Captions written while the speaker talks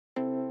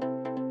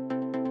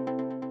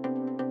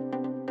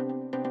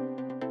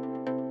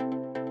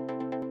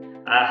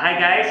Hi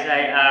guys,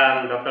 I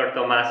am Dr.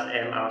 Tomas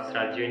M.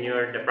 Austral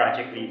Jr., the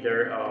project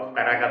leader of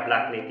Caraga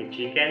Black Native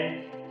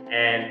Chicken,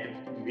 and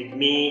with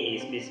me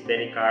is Ms.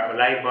 Benicar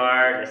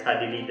Olaybar, the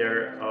study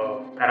leader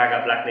of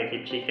Caraga Black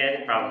Native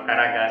Chicken from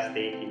Caraga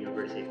State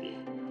University.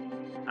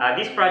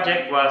 This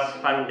project was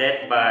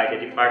funded by the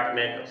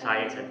Department of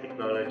Science and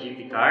Technology,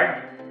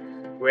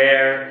 PICARD,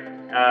 where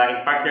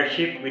in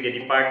partnership with the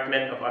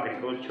Department of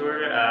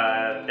Agriculture,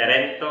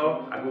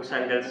 Terento,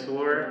 Agusan del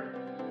Sur,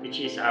 which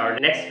is our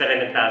next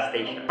experimental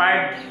station.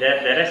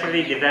 The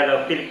recently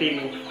developed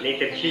Philippine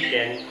native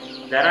chicken,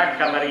 Caraga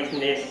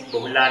Camarines,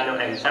 Boholano,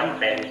 and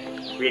Zampen,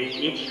 which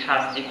each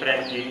has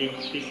different unique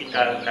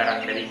physical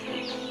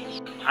characteristics,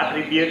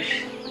 attributes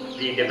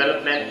the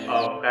development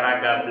of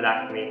Caraga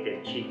Black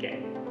Native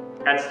Chicken,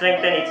 can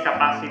strengthen its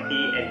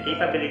capacity and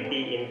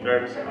capability in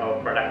terms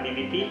of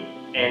productivity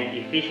and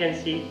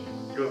efficiency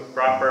through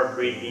proper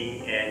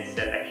breeding and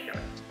selection.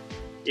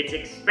 Its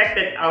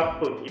expected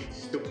output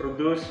is to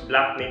produce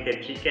black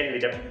native chicken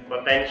with the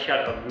potential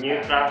of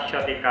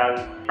nutraceutical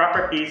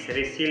properties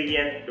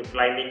resilient to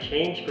climate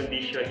change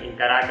conditions in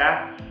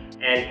Caraga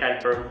and can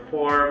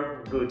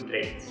perform good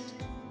traits.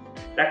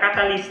 The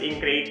catalyst in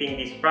creating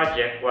this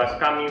project was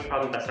coming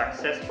from the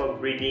successful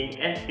breeding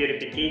and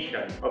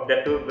purification of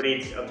the two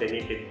breeds of the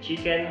native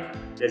chicken,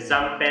 the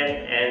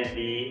Zampen and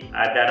the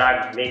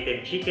Caraga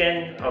native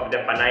chicken of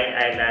the Panay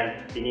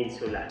Island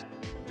Peninsula,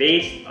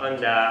 based on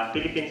the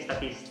Philippine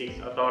Statistics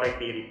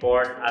Authority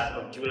report as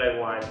of July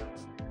 1,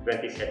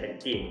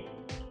 2017.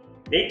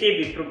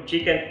 Native improved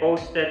chicken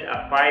posted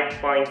a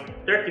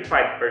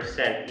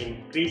 5.35%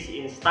 increase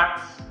in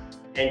stocks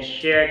and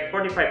shared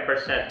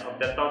 45% of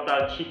the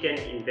total chicken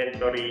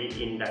inventory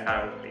in the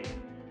country.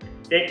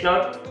 Take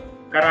note,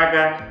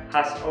 Caraga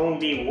has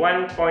only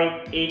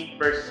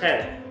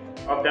 1.8%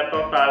 of the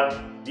total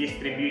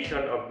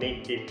distribution of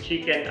native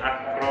chicken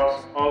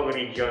across all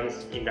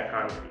regions in the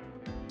country.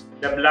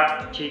 The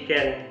black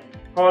chicken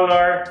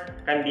color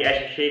can be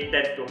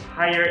associated to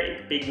higher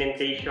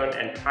pigmentation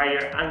and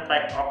higher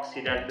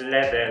antioxidant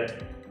level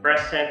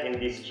present in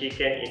this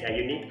chicken in a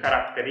unique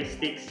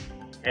characteristics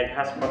and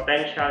has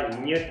potential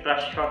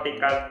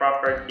nutraceutical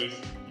properties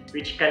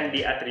which can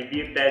be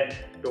attributed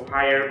to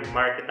higher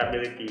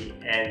marketability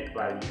and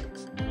value.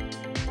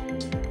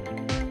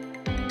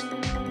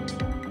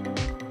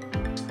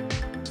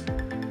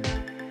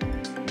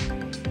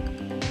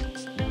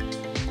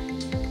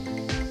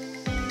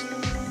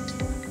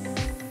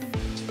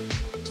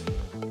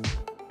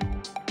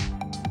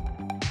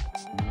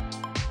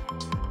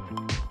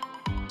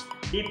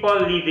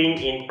 People living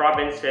in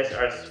provinces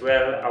are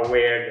well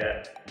aware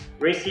that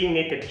raising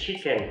native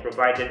chicken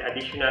provided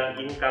additional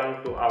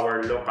income to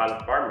our local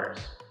farmers.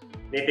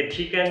 Native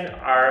chicken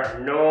are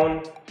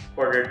known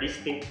for their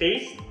distinct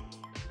taste,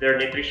 their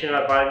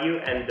nutritional value,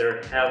 and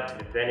their health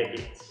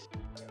benefits.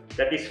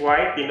 That is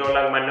why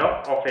tinolang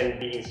manok often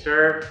being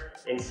served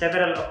in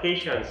several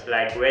occasions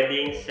like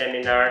weddings,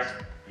 seminars,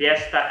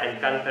 fiesta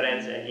and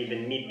conference, and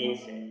even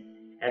meetings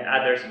and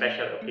other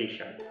special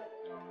occasions.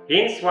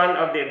 Hence, one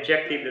of the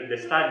objectives of the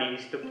study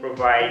is to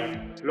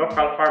provide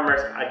local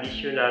farmers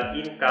additional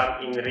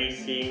income in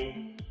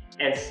raising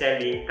and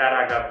selling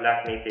Caraga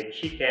Black Native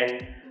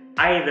Chicken,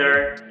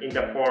 either in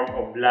the form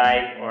of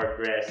live or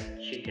dressed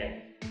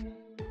chicken.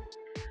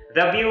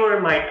 The viewer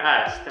might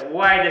ask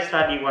why the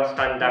study was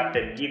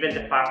conducted given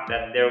the fact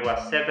that there were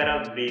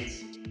several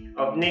breeds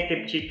of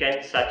native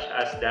chicken such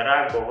as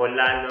Caraga,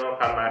 Boholano,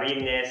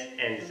 Camarines,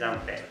 and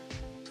Zampen.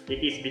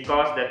 It is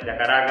because that the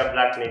Caraga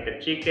Black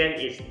Native Chicken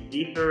is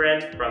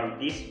different from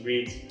these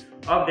breeds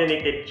of the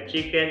native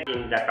chicken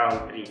in the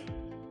country.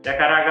 The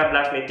Caraga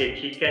Black Native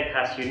Chicken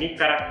has unique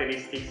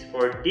characteristics,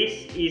 for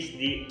this is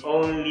the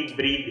only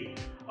breed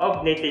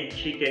of native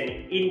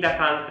chicken in the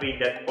country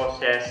that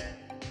possesses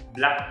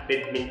black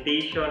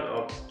pigmentation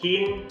of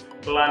skin,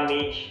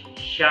 plumage,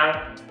 shank,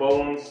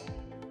 bones,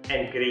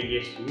 and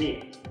greyish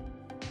meat.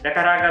 The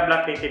Caraga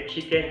Black Native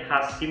Chicken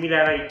has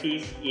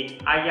similarities in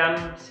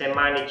Ayam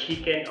Semani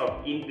chicken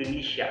of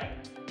Indonesia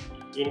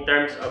in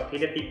terms of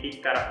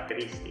phenotypic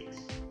characteristics.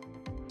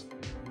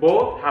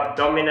 Both have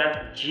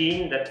dominant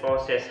gene that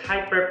causes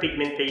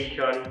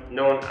hyperpigmentation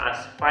known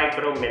as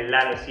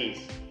fibromelanosis,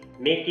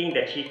 making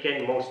the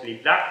chicken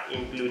mostly black,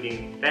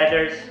 including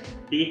feathers,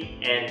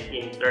 beak, and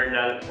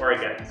internal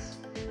organs.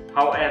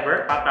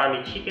 However,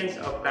 patani chickens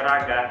of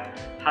Caraga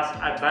has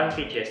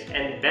advantages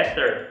and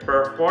better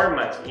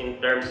performance in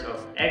terms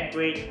of egg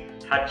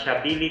weight,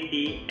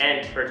 hatchability,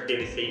 and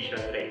fertilization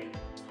rate.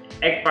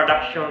 Egg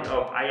production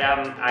of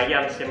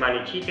Ayam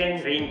Semani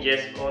chicken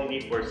ranges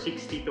only for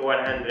 60 to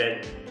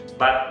 100,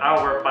 but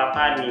our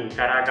patani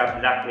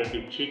Caraga Black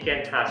Native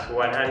Chicken has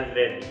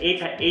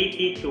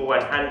 80 to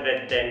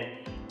 110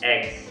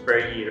 eggs per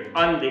year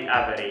on the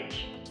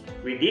average.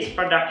 With this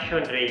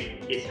production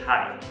rate is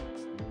high.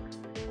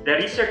 The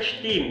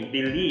research team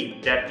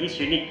believed that these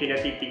unique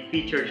phenotypic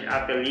features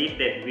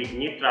affiliated with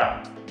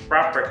nutrient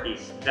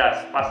properties,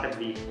 thus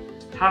possibly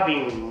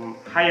having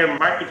higher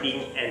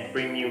marketing and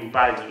premium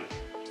value.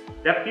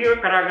 The pure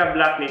Caraga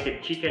Black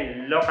Native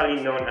Chicken,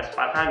 locally known as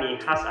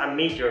patani, has a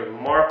major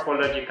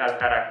morphological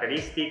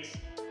characteristics: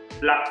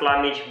 black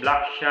plumage,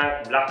 black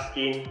shank, black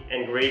skin,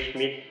 and greyish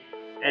meat,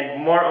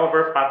 and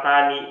moreover,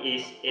 patani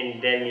is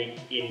endemic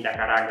in the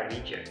Caraga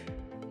region.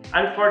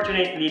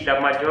 Unfortunately, the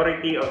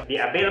majority of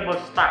the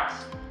available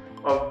stocks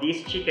of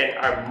this chicken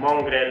are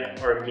mongrel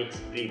or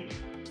mixed breed.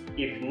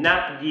 If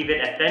not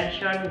given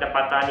attention, the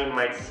patani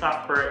might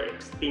suffer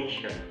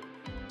extinction.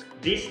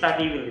 This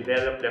study will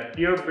develop the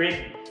pure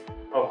breed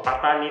of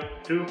patani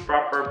through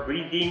proper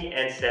breeding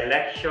and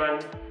selection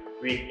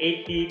with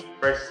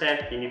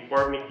 80%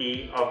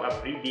 uniformity of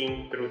a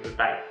breeding true to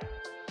type.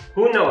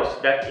 Who knows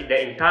that in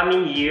the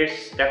incoming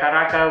years, the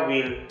Caraga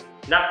will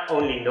not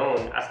only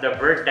known as the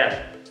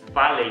verdant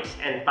valleys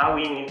and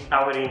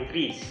towering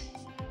trees,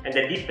 and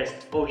the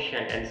deepest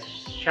ocean and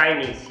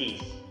shining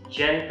seas,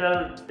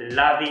 gentle,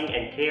 loving,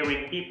 and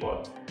caring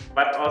people,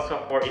 but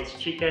also for its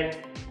chicken,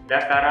 the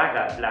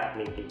Caraga Black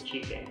Native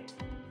Chicken.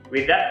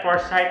 With that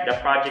foresight, the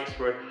projects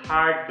worked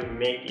hard to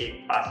make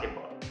it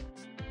possible.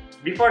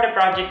 Before the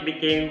project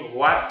became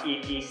what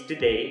it is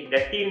today,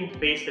 the team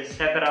faces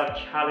several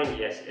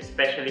challenges,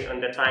 especially on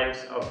the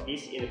times of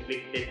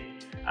disinflicted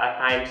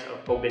times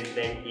of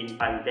COVID-19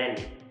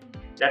 pandemic.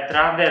 The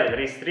travel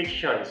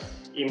restrictions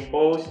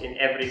imposed in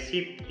every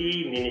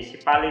city,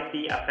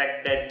 municipality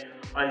affected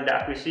on the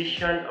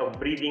acquisition of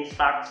breeding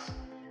stocks,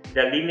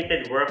 the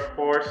limited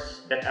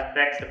workforce that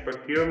affects the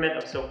procurement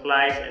of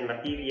supplies and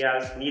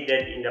materials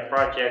needed in the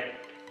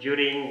project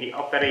during the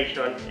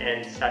operation,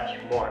 and such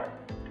more.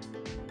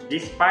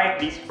 Despite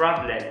these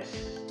problems,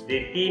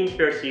 the team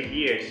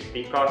perseveres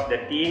because the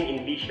team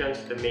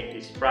envisions to make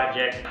this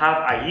project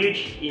have a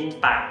huge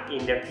impact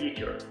in the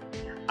future.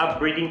 A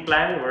breeding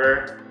plan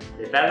were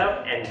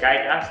developed and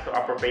guide us to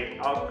appropriate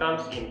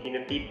outcomes in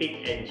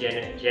phenotypic and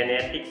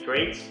genetic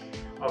traits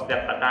of the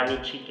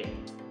patani chicken.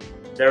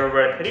 There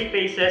were 3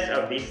 phases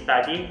of this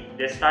study.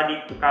 The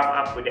study to come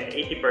up with an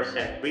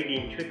 80%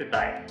 breeding true to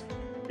type.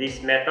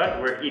 This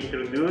method were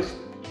introduced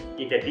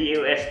in the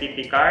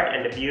DOST card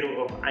and the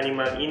Bureau of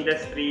Animal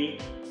Industry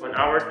on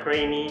our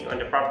training on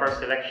the proper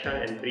selection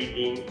and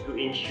breeding to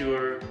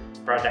ensure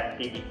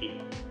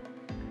productivity.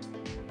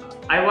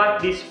 I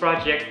want this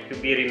project to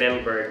be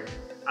remembered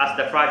as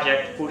the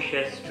project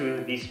pushes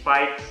through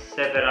despite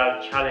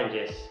several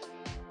challenges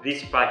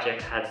this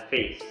project had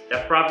faced.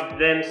 The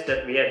problems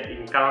that we had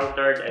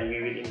encountered and we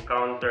will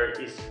encounter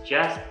is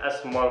just a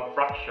small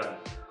fraction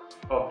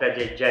of the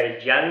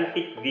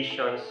gigantic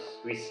visions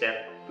we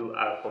set to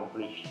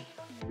accomplish.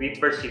 We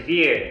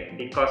persevere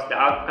because the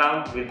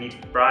outcome will be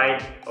the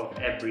pride of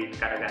every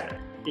Caragana.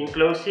 In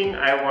closing,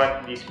 I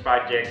want this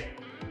project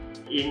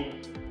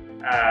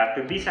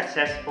to be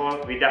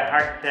successful with the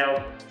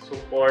heartfelt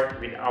support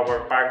with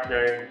our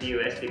partner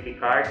DOST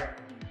card,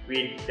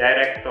 with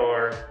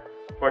Director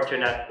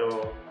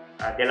Fortunato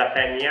Dela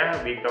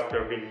Pena, with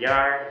Dr.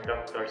 Villar,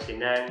 Dr.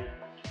 Sinan,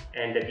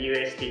 and the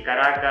DOST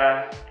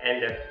Caraga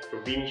and the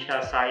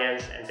Provincial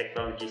Science and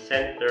Technology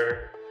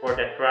Center for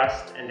the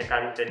trust and the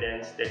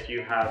confidence that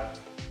you have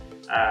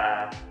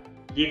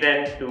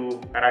given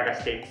to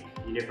Caraga State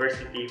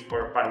University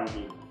for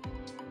funding.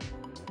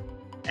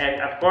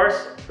 And of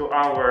course, to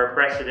our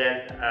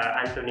President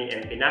Anthony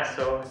M.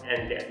 Pinaso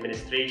and the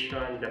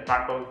administration, the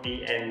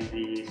faculty, and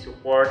the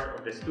support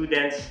of the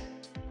students,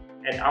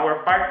 and our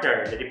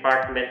partner, the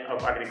Department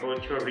of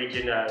Agriculture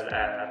Regional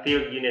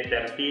Field Unit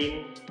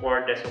 13,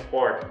 for the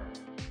support.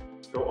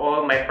 To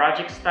all my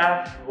project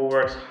staff who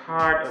works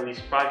hard on this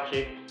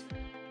project,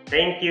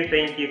 thank you,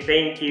 thank you,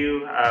 thank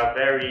you.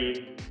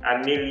 A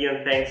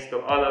million thanks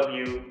to all of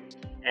you.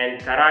 And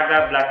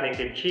Caraga Black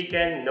Native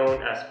Chicken,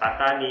 known as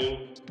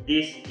patani,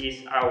 this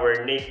is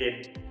our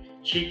native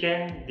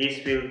chicken.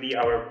 This will be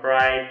our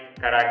pride,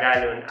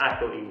 Caraganon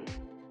Atoin.